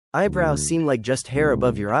Eyebrows seem like just hair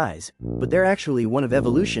above your eyes, but they're actually one of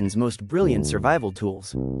evolution's most brilliant survival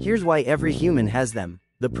tools. Here's why every human has them.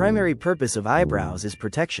 The primary purpose of eyebrows is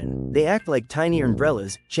protection. They act like tiny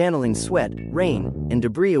umbrellas, channeling sweat, rain, and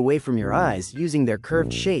debris away from your eyes using their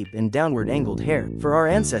curved shape and downward angled hair. For our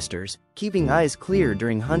ancestors, keeping eyes clear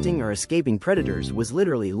during hunting or escaping predators was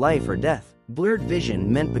literally life or death. Blurred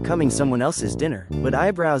vision meant becoming someone else's dinner. But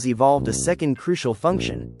eyebrows evolved a second crucial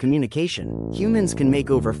function: communication. Humans can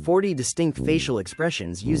make over 40 distinct facial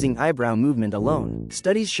expressions using eyebrow movement alone.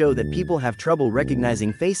 Studies show that people have trouble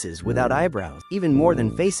recognizing faces without eyebrows, even more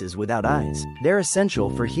than faces without eyes. They're essential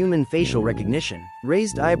for human facial recognition.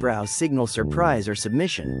 Raised eyebrows signal surprise or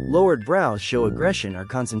submission. Lowered brows show aggression or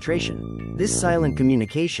concentration. This silent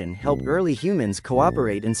communication helped early humans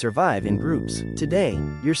cooperate and survive in groups. Today,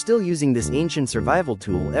 you're still using this ancient survival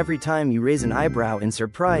tool every time you raise an eyebrow in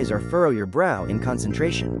surprise or furrow your brow in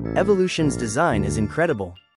concentration. Evolution's design is incredible.